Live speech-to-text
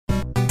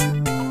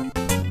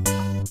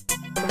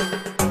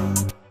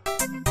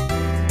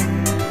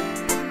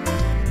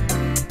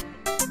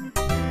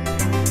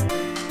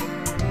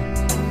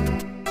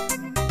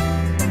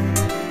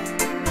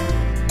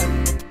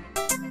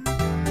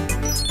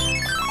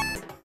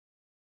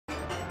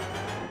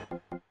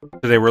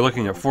Today we're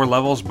looking at 4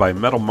 levels by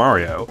Metal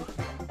Mario.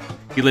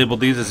 He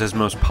labeled these as his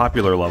most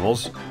popular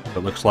levels. It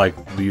looks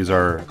like these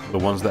are the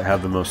ones that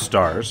have the most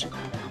stars.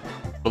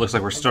 It looks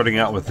like we're starting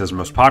out with his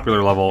most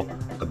popular level,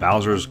 the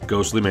Bowser's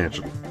Ghostly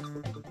Mansion.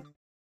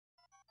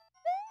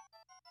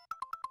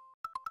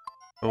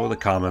 Oh, the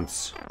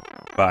comments.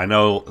 But I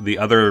know the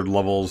other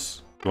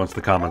levels he wants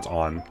the comments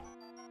on,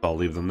 so I'll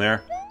leave them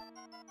there.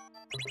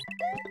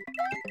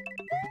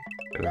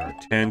 There are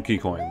 10 key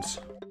coins.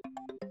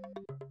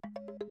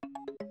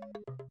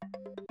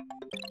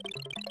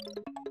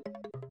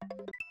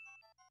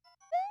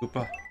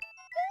 Koopa.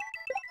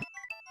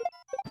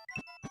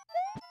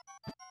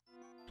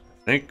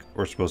 I think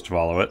we're supposed to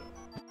follow it.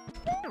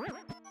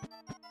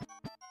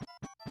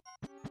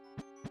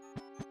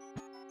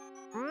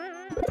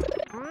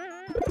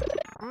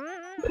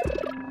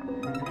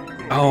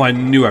 Oh, I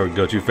knew I would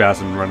go too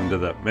fast and run into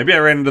the... Maybe I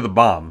ran into the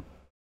bomb.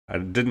 I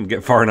didn't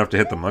get far enough to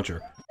hit the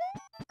muncher.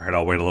 Alright,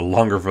 I'll wait a little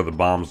longer for the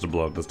bombs to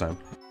blow up this time.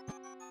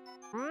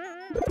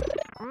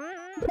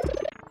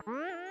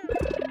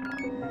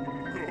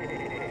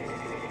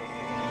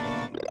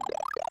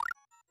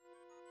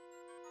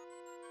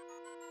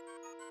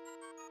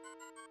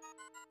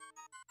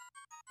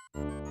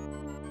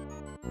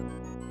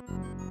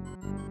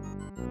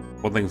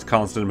 One thing's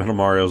constant in Metal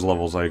Mario's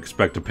levels, I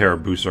expect a pair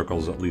of boo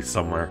circles at least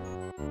somewhere.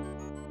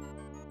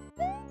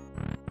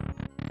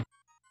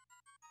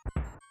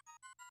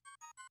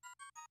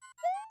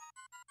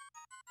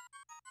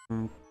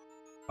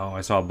 Oh,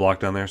 I saw a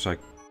block down there, so I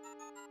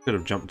could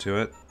have jumped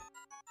to it.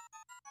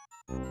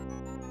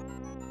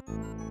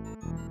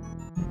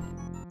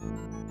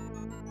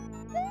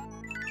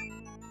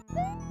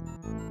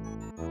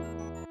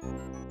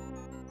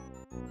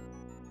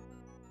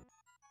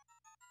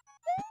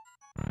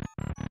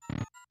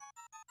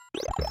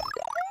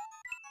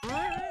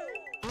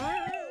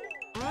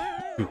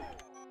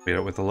 Made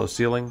it with a low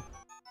ceiling.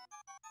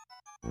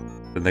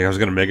 Didn't think I was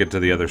gonna make it to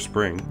the other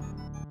spring.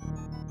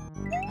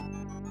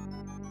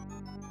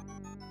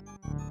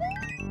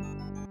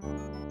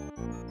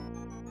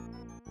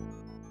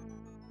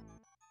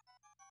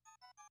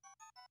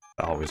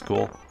 Always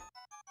cool.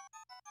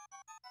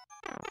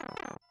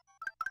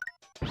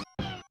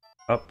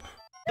 Up.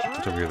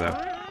 What's over here though?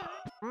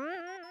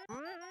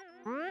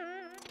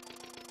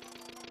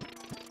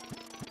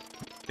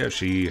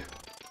 Yoshi.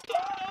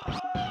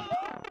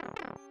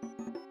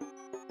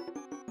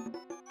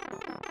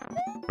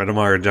 Metal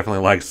Mario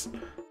definitely likes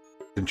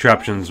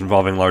contraptions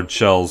involving large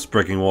shells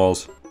breaking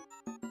walls.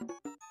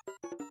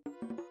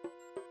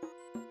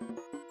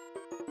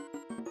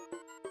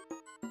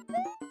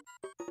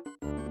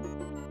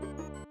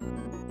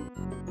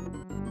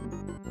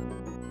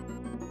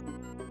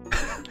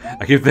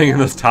 I keep thinking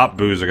those top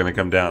boos are gonna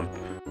come down.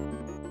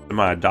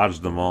 Somehow I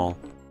dodged them all,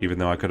 even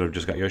though I could have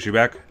just got Yoshi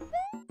back.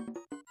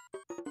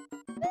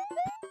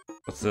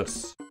 What's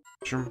this?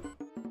 Mushroom?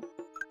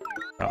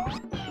 Oh.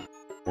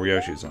 More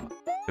Yoshis on.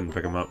 Couldn't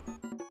pick them up.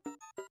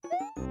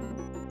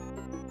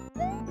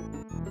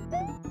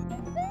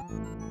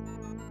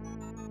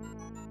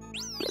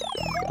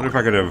 What if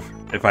I could have,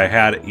 if I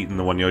had eaten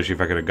the one Yoshi,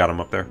 if I could have got him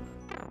up there?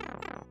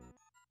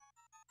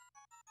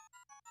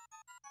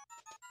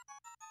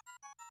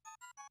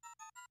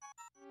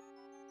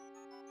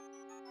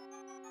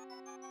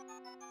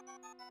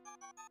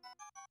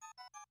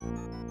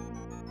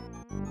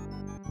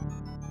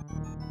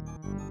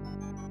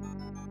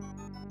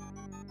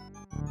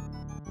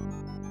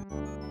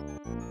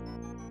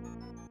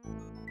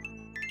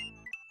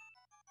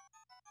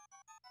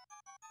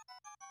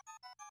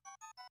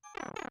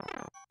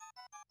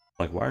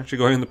 Like, why aren't you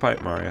going in the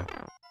pipe, Mario?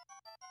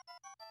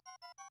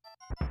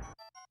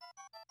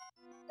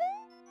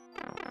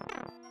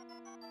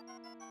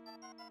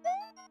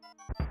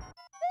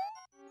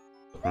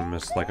 I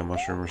missed like a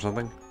mushroom or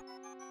something.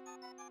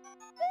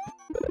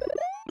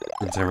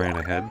 Since I ran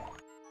ahead.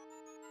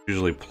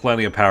 Usually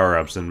plenty of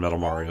power-ups in Metal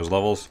Mario's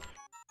levels.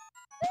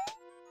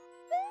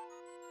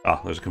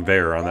 Ah, there's a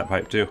conveyor on that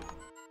pipe too.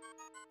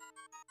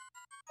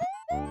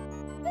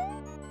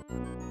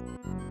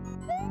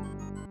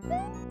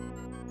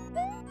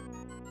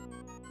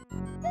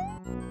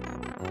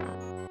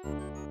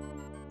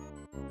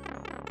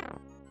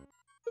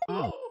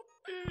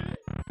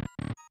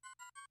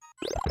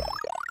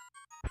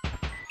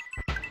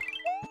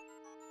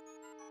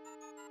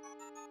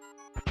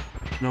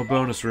 No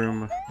bonus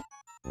room.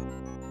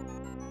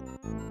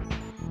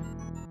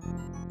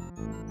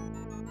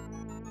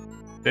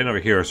 Stand over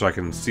here so I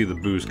can see the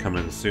boos come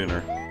in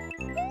sooner.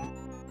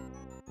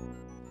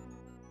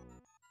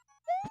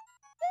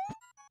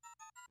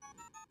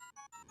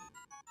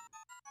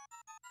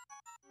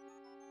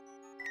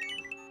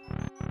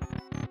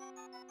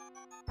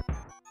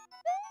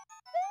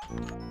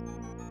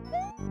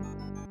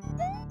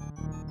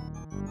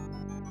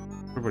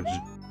 We'll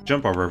just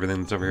jump over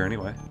everything that's over here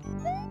anyway.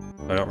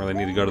 I don't really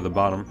need to go to the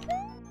bottom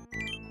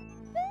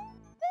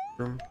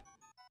room,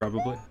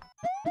 probably.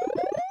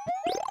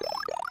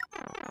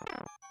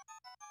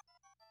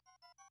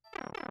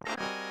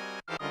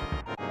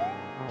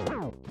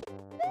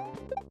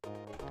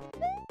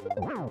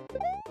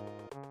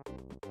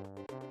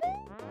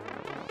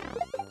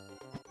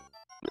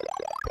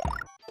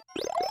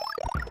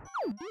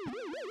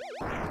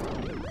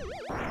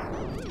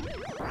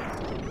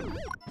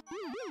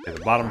 At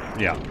the bottom,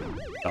 yeah.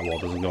 That wall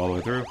doesn't go all the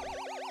way through.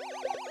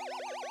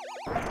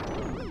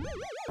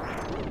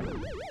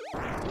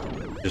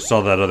 Just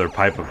saw that other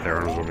pipe up there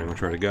and I was wondering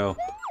which way to go.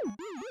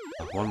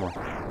 Oh, one more.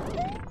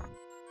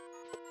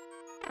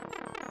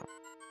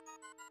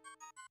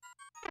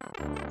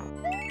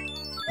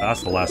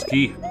 That's the last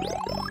key.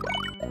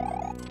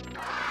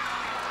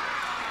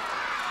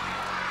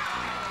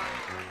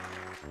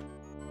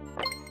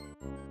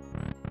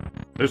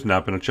 There's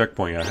not been a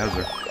checkpoint yet, has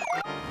there?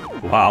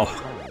 Wow.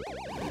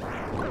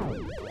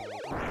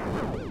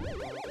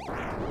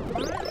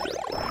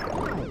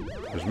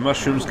 There's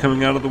mushrooms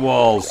coming out of the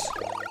walls.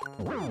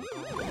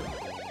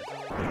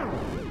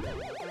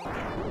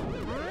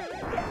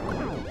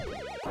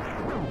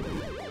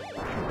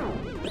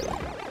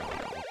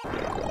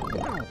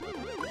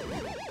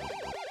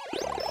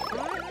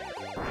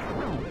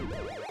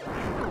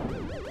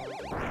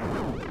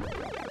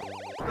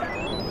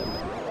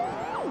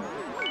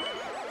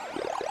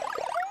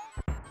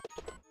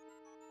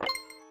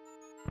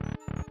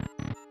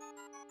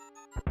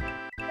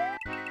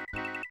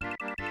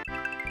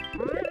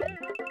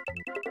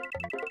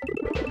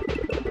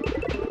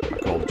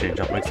 Gold change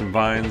up, make some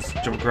vines,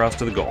 jump across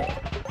to the goal.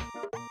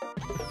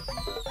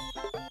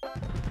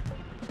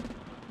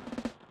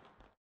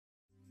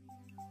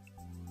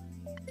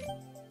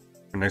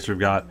 And next we've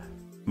got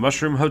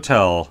Mushroom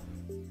Hotel,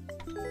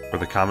 where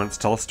the comments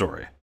tell a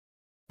story.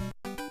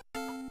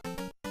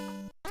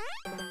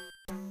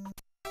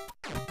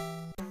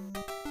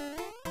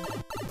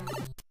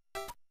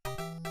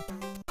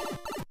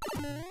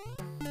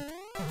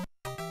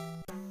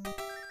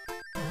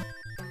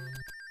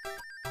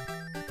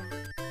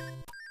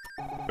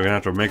 We're gonna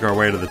have to make our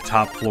way to the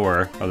top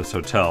floor of this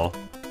hotel.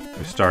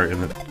 We start in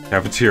the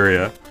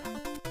cafeteria,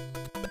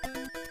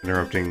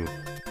 interrupting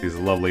these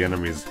lovely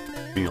enemies'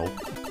 meal.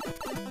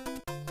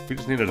 We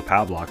just needed a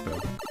padlock, though.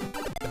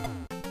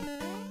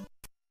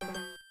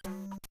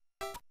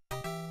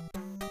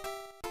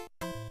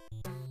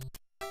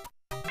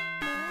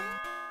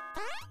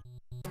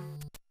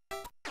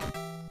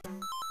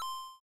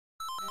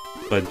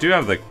 So I do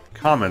have the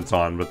comments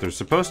on, but there's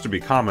supposed to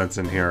be comments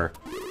in here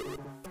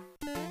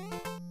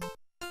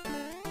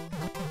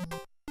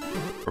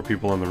where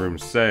people in the room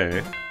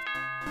say.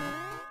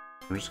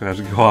 I'm just gonna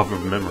have to go off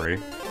of memory.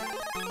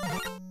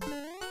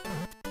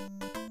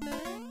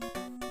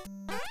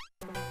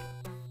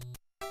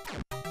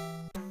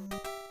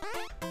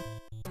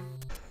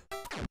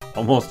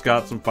 Almost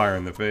got some fire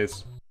in the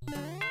face.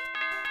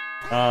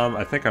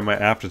 I think I might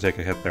have to take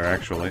a hit there,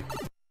 actually.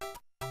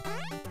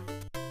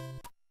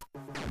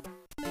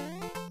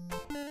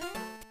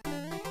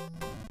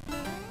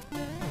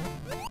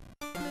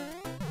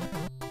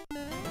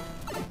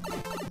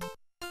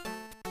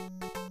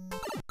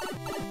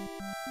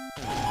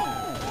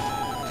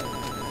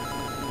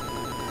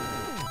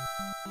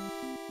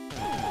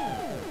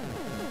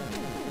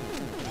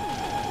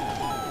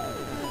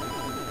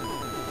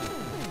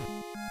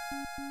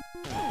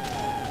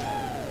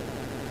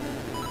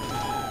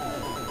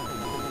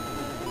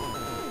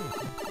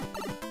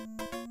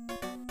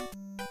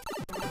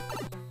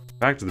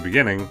 Back to the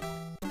beginning.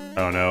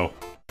 Oh no.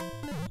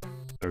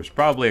 There's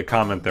probably a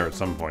comment there at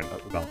some point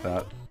about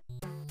that.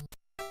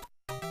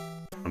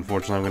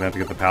 Unfortunately, I'm gonna have to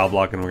get the power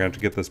block and we're gonna have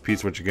to get this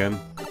P-switch again.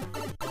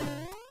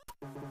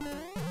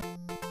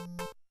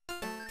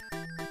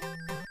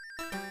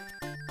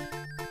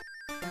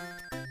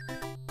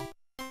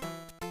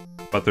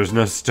 But there's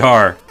no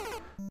star,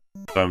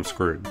 so I'm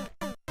screwed.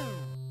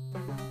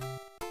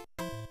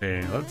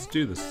 Okay, let's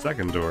do the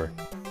second door.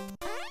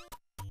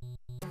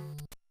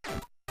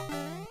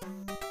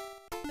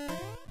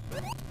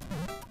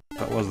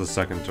 That was the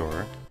second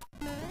door.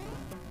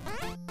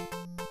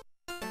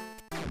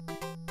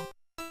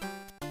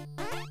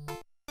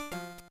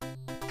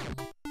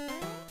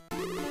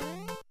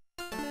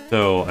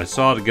 So, I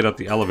saw to get up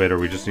the elevator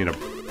we just need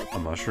a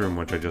mushroom,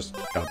 which I just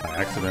got by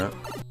accident.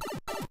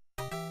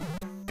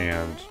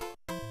 And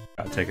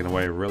got taken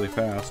away really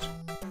fast.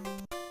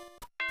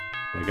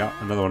 I got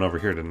another one over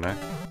here, didn't I?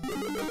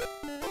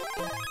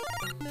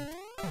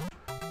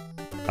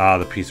 Ah,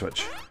 the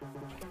P-switch.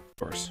 Of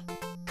course.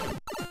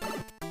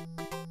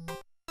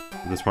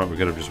 At this point, we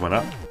could have just went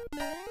up.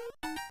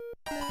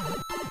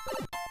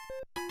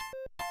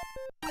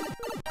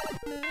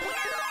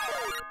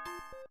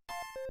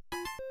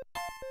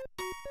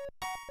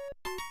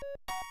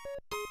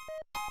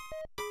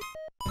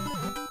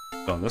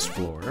 On this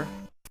floor,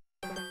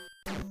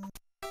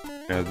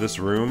 we have this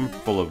room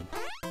full of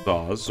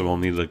saws, so we'll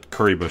need a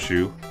curry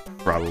bushu,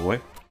 probably.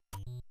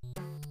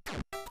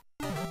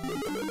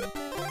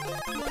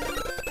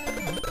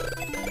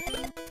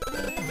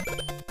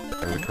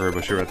 There's a curry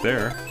bushu right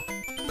there.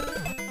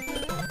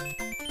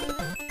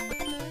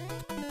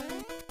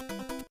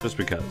 Just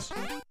because.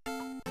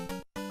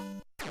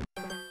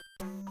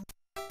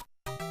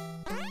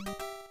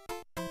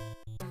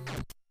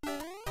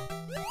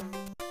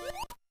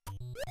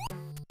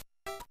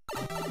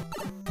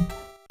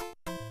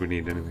 we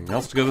need anything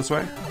else to go this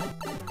way?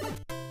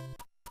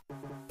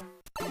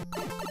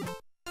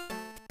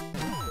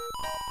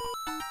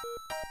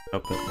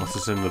 Nope, that lets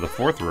us into the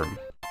 4th room.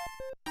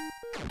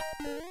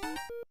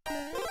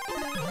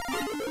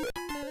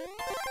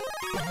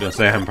 I was gonna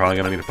say I'm probably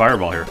gonna need a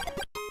fireball here.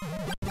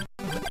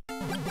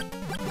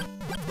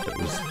 It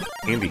was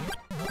handy.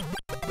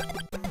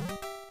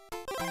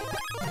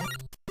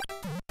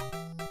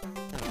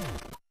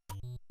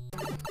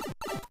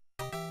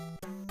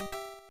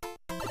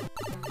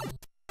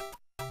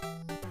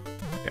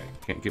 Okay,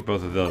 can't get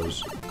both of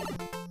those.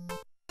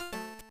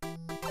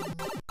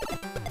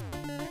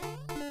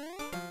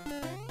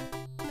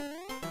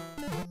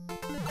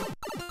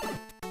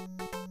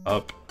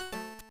 Up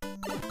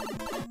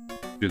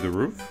to the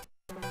roof?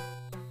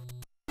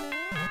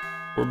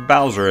 Where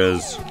Bowser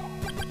is.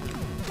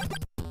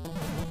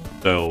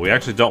 So we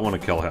actually don't want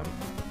to kill him,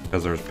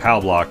 because there's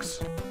POW blocks.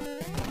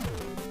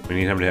 We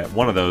need him to hit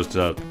one of those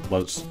to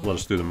let us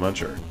through the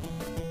muncher.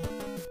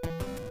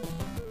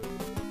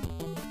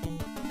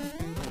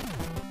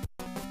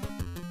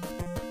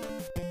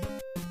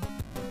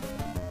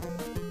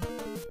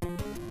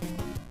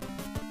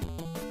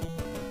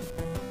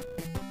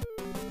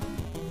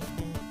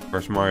 Of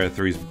course, Mario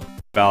 3's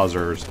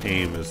Bowser's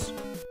aim is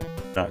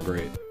not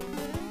great.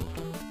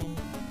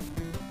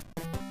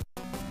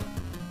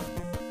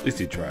 At least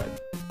he tried.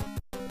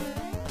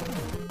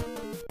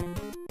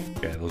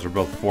 Okay, those are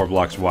both 4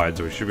 blocks wide,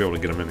 so we should be able to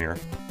get them in here.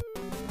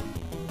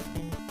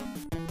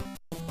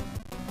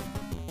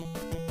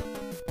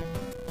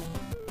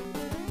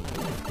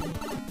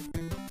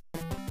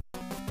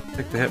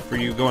 Take the hit for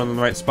you going in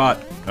the right spot.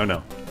 Oh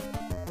no.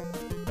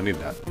 I need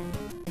that.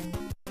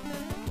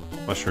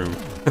 Mushroom.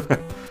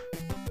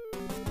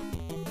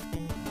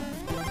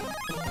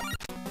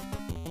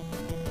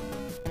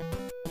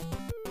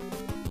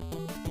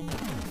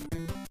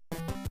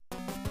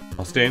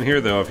 I'll stay in here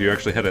though if you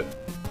actually hit it.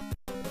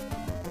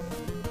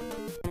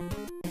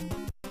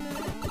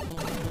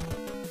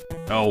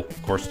 Oh,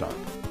 of course not.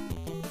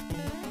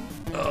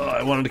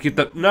 I wanted to keep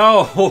that.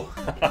 No!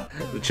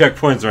 The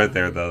checkpoint's right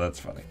there though, that's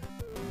funny.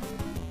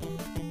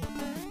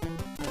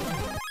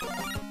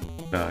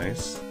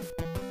 Nice.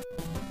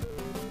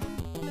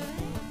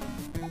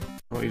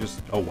 Oh, you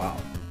just. Oh, wow.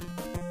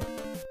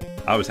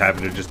 I was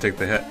happy to just take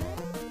the hit.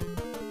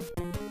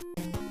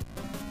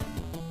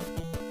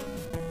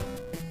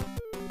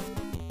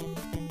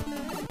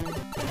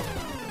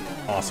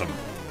 Awesome.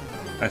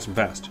 Nice and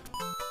fast.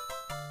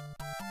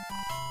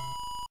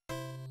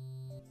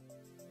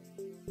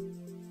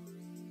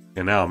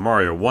 And now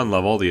Mario 1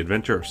 level, The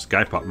Adventure of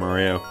Sky Pop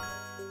Mario.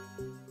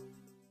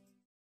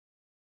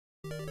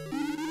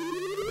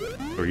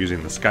 We're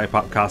using the Sky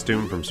Pop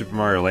costume from Super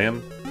Mario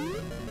Land.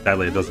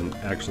 Sadly, it doesn't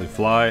actually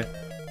fly.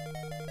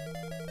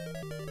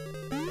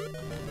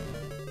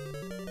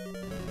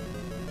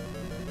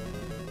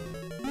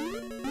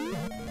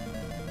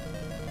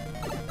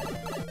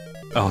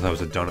 Oh, that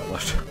was a donut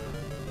left.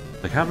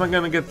 Like, how am I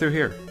gonna get through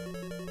here?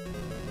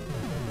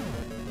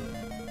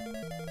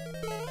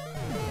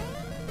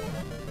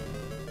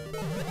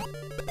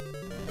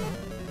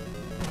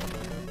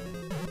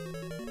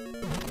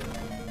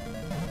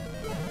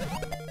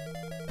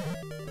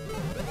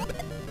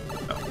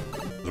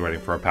 I was waiting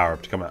for a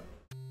power-up to come out.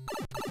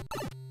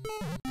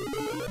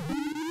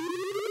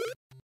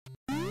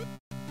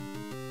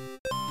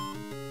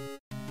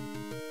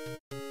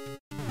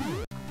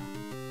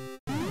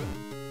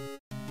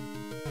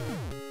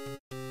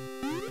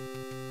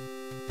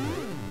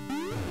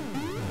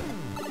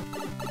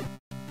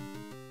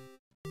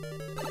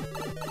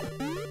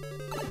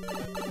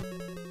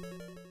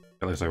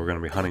 It looks like we're going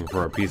to be hunting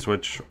for a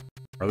P-switch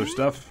or other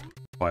stuff.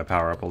 While I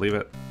power up, I'll leave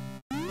it.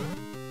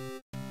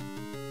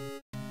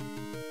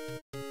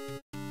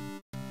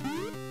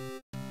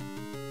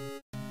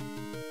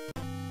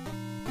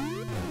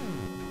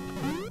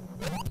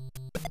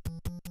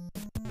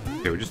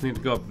 Okay, we just need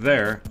to go up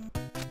there.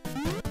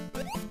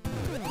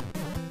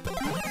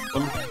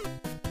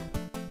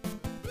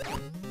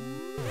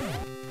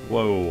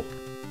 Whoa.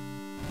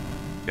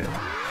 Okay,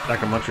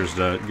 stack of munchers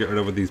to get rid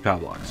of these power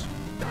blocks.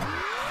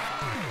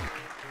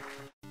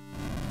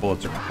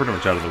 Bullets are pretty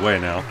much out of the way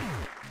now.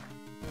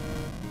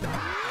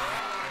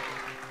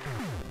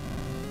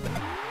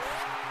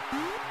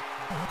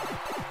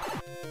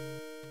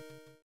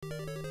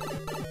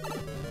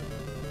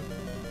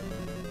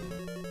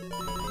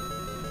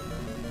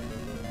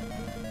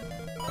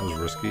 That was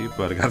risky,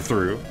 but I got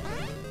through.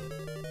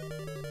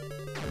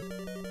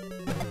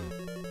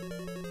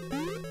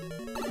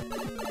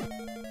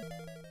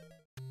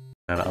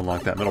 And I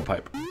unlocked that middle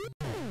pipe.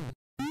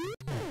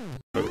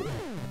 Oh.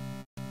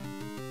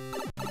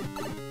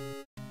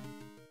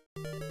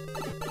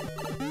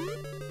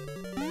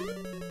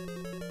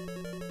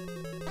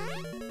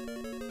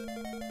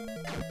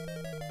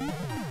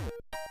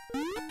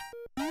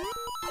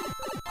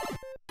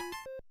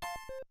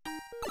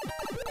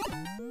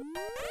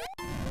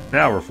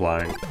 Now we're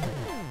flying.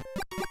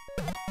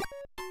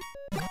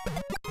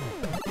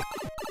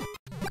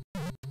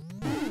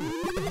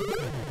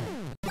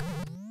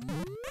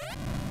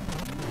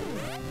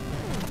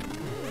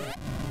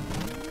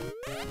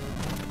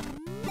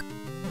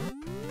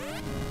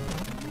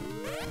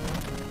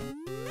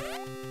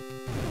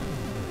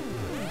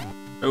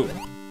 Oh.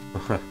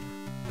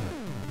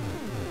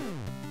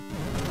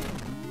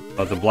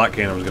 Thought the black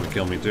cannon was gonna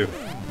kill me too.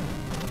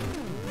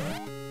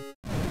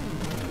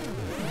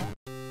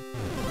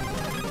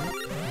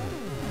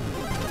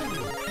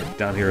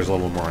 Down here is a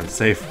little more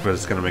unsafe, but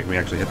it's gonna make me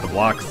actually hit the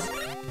blocks.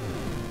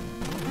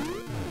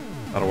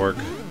 That'll work.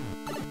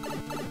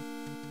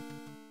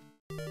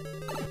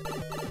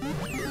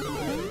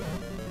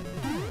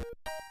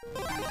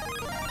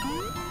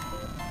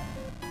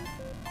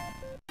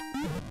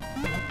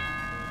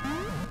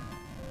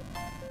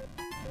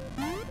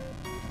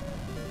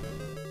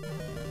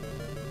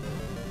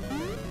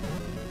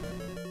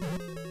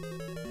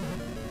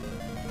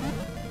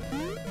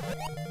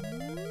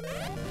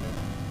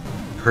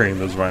 Carrying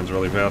those vines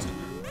really fast.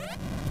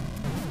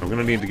 I'm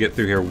gonna need to get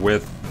through here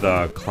with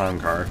the clown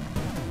car.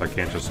 I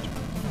can't just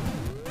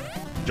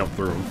jump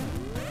through them.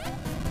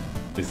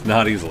 At least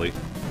not easily.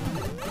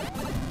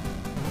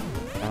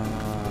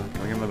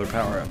 Can I get another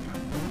power up?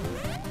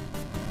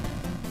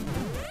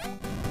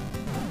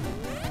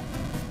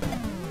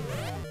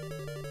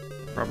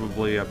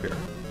 Probably up here.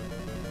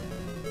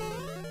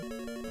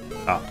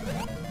 Ah.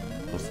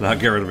 Let's not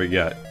get rid of it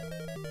yet.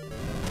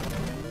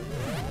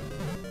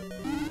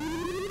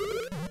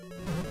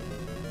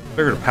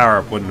 Figured a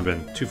power-up wouldn't have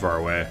been too far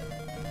away.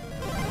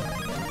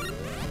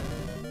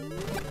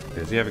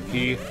 Does he have a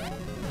key?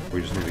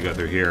 We just need to go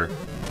through here.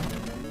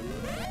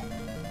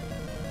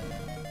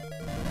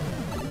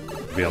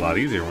 It'll be a lot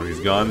easier when he's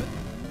gone.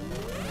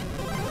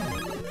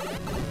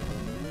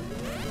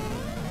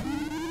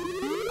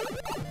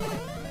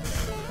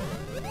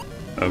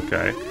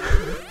 Okay.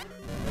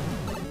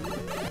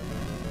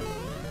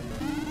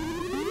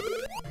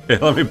 Okay,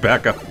 let me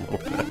back up a little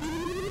bit.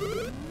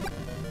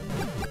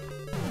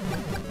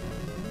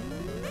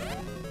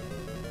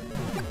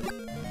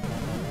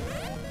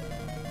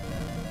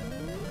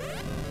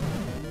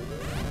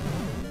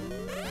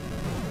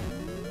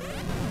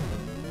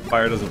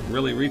 Fire doesn't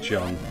really reach you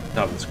on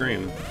top of the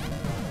screen.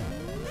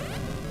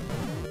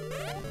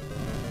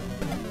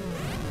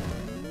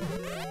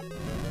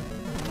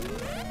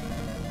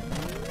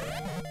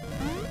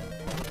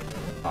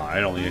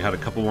 I only had a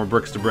couple more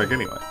bricks to break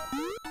anyway.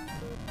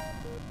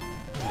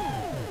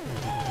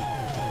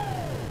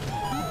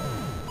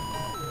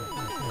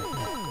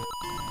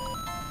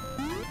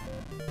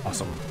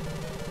 Awesome.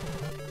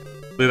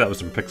 I believe that was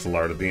some pixel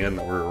art at the end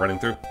that we were running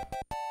through.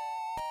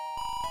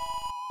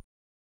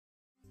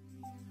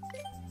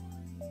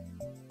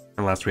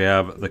 And last we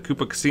have the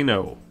Koopa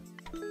Casino.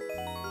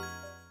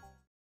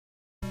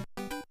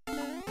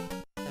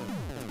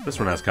 This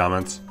one has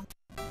comments.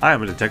 I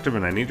am a detective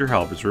and I need your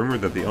help. It's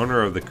rumored that the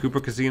owner of the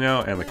Koopa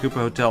Casino and the Koopa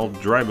Hotel,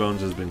 Drybones,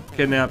 has been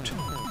kidnapped.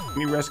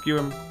 Can you rescue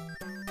him?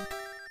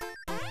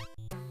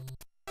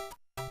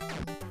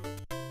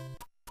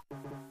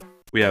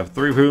 We have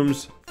 3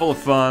 rooms, full of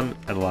fun,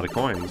 and a lot of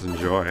coins.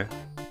 Enjoy.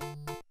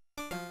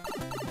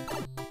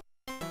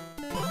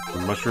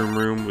 The Mushroom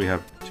Room, we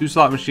have 2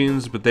 slot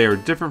machines, but they are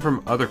different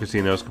from other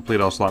casinos.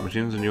 Complete all slot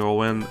machines and you will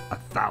win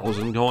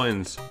 1,000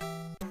 coins.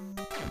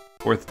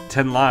 Worth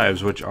 10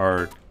 lives, which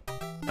are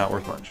not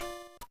worth much.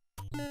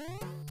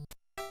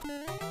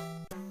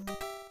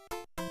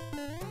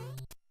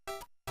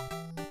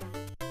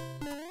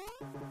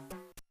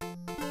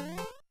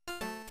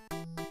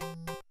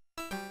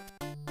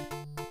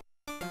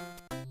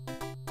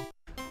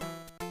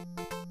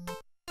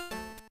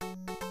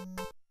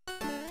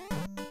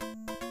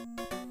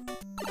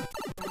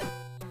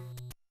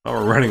 Oh,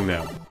 we're running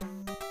now.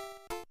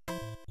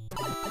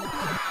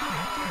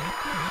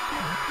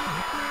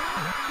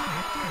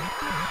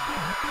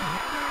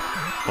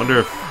 Wonder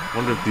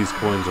if these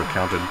coins are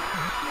counted.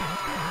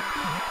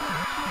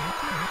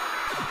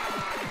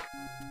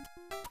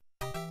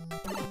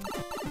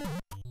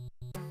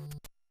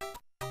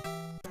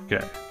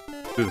 Okay,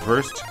 do the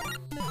first.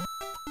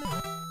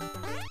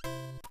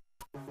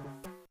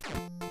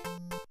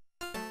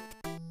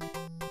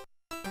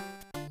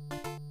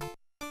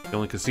 The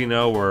only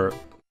casino where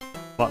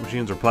slot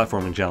machines or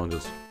platforming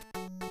challenges.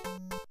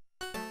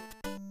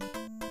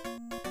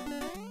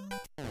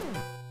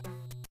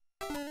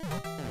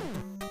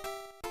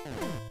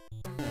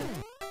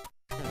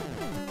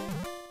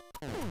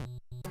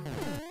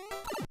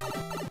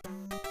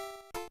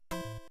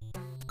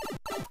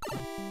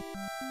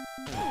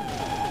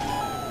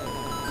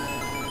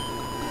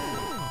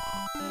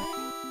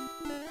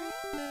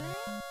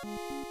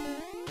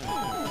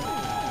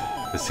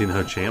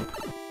 Casino champ.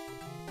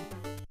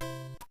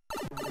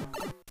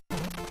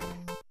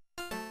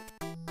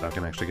 I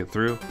can actually get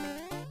through.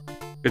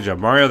 Good job,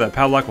 Mario. That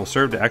padlock will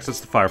serve to access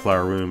the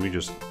Fireflower room. You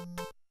just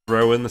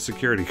throw in the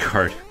security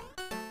card.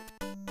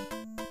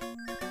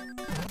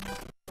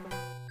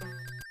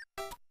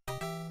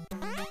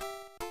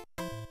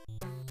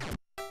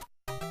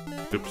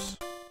 Oops.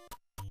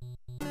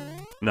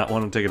 Not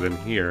want to take it in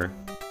here.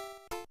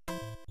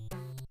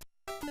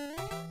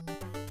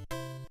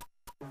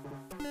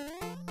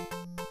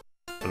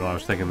 I don't know, I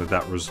was thinking that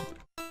that was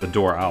the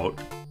door out.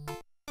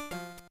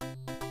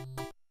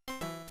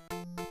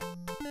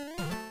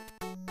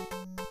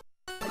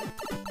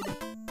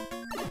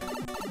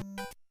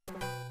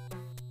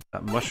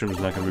 That mushroom's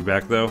not gonna be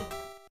back, though.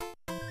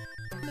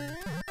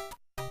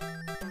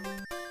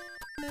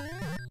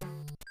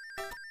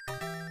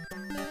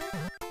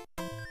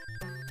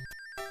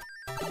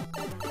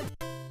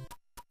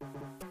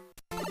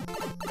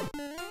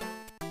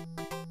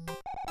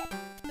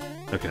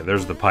 Okay,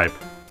 there's the pipe.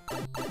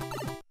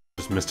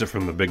 Just missed it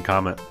from the big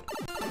comet.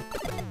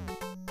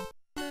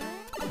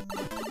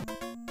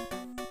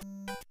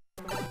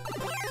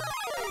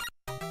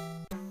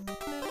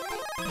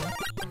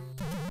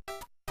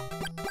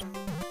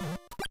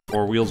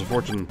 Or Wheels of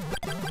Fortune.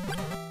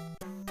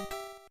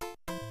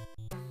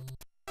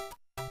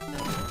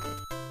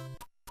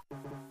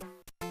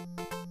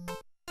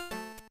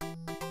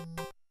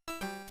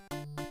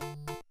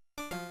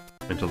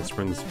 Until the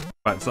spring's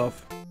by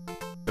itself.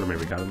 Could've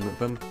maybe gotten it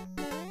then.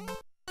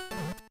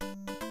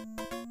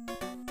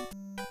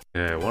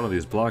 Okay, one of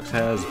these blocks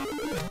has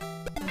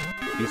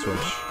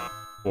P-switch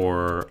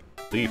or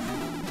leaf.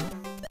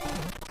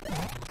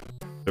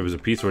 If there was a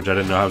P-switch, I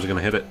didn't know how I was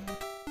gonna hit it.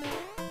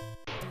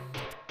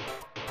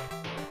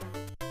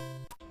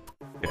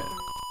 Okay.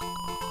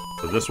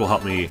 So this will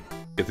help me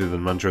get through the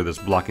muncher that's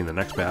blocking the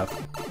next path.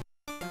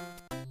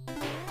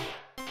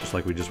 Just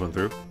like we just went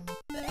through.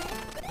 I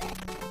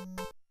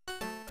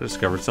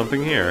discovered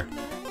something here.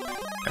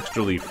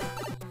 Extra leaf.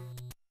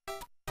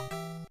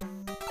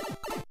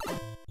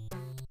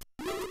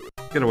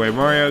 Get away,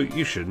 Mario.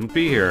 You shouldn't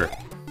be here.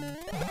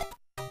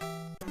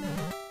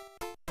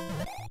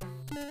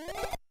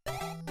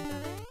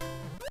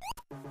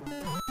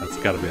 That's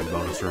gotta be a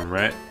bonus room,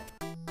 right?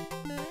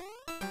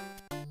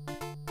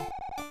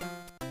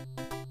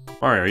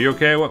 Mario, are you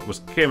okay? What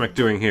was Kamek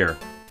doing here?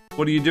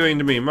 What are you doing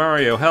to me?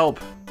 Mario, help!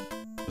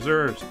 Is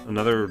there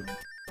another...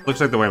 Looks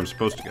like the way I'm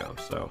supposed to go,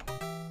 so...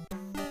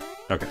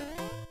 Okay.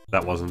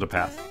 That wasn't a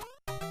path.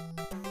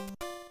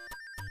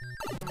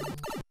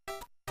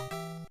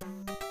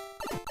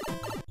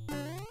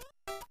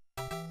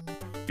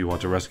 If you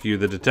want to rescue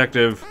the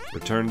detective,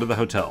 return to the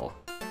hotel.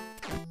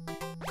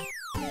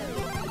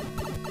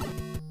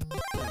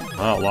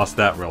 Oh, lost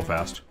that real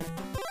fast.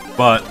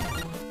 But,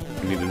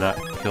 we need to not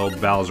kill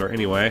Bowser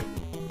anyway.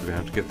 We're gonna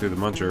have to get through the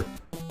muncher.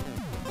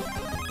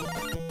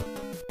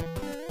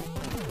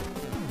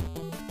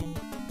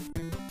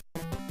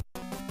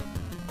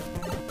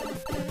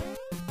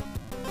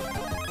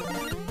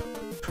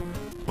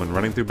 When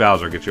running through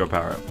Bowser, get you a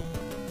power-up.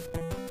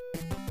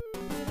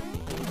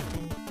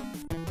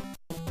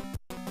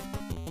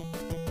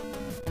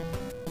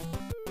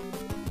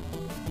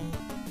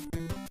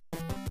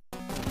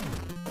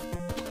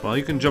 Well,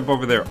 you can jump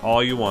over there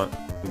all you want.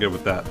 I'm good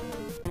with that.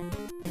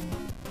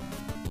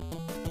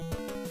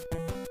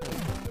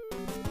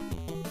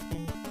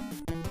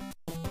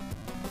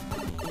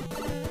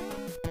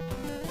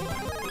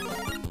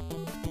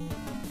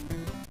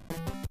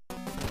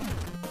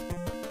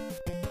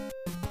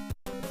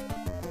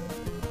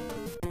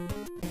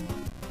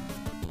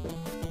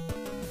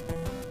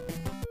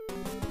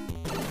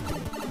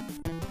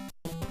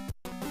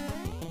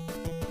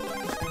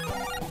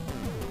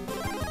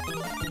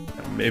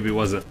 Maybe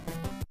wasn't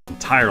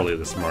entirely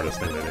the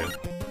smartest thing to do.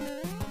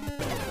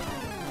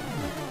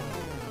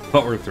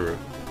 But we're through.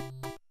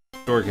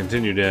 Story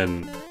continued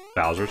in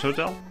Bowser's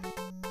Hotel.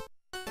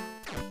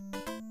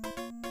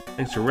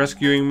 Thanks for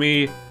rescuing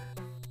me.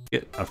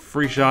 Get a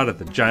free shot at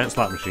the giant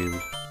slot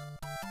machine.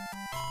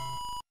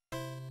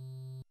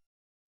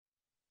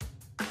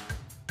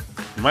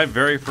 In my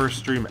very first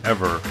stream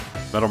ever,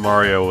 Metal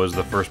Mario was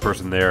the first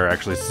person there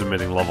actually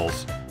submitting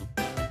levels.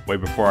 Way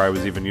before I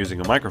was even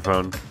using a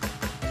microphone.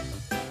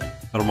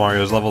 Metal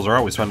Mario's levels are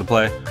always fun to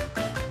play.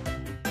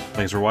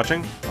 Thanks for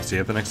watching. I'll see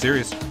you at the next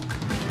series.